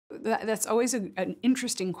that's always an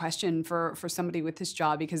interesting question for somebody with this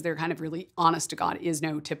job because they're kind of really honest to God is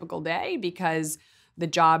no typical day because the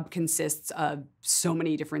job consists of so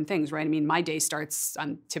many different things, right? I mean, my day starts,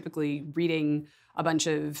 I'm typically reading a bunch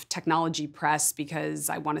of technology press because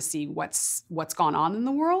I want to see what's gone on in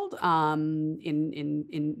the world,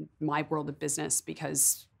 in my world of business,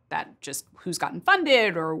 because that just who's gotten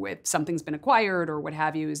funded or if something's been acquired or what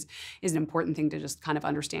have you is an important thing to just kind of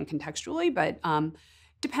understand contextually. But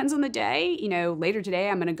depends on the day. You know, later today,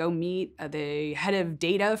 I'm going to go meet the head of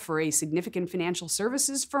data for a significant financial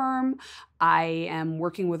services firm. I am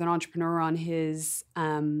working with an entrepreneur on his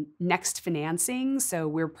next financing. So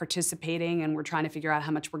we're participating and we're trying to figure out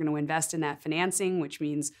how much we're going to invest in that financing, which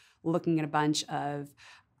means looking at a bunch of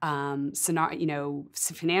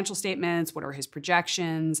financial statements. What are his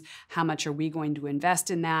projections? How much are we going to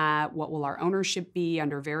invest in that? What will our ownership be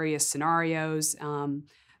under various scenarios?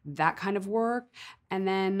 That kind of work. And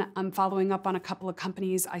then I'm following up on a couple of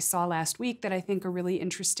companies I saw last week that I think are really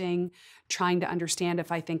interesting, trying to understand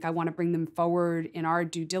if I think I want to bring them forward in our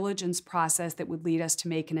due diligence process that would lead us to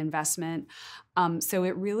make an investment. So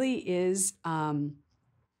it really is,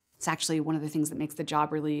 it's actually one of the things that makes the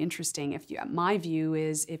job really interesting. My view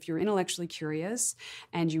is if you're intellectually curious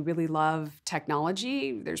and you really love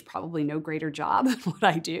technology, there's probably no greater job than what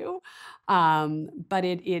I do. But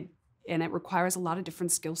it requires a lot of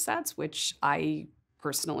different skill sets, which I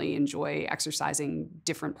personally enjoy exercising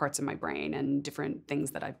different parts of my brain and different things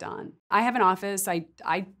that I've done. I have an office. I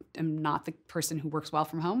am not the person who works well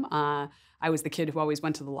from home. I was the kid who always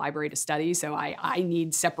went to the library to study, so I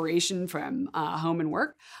need separation from home and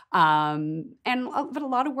work. But a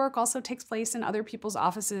lot of work also takes place in other people's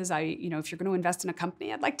offices. If you're going to invest in a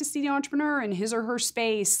company, I'd like to see the entrepreneur in his or her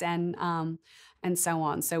space and so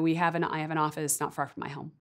on. So I have an office not far from my home.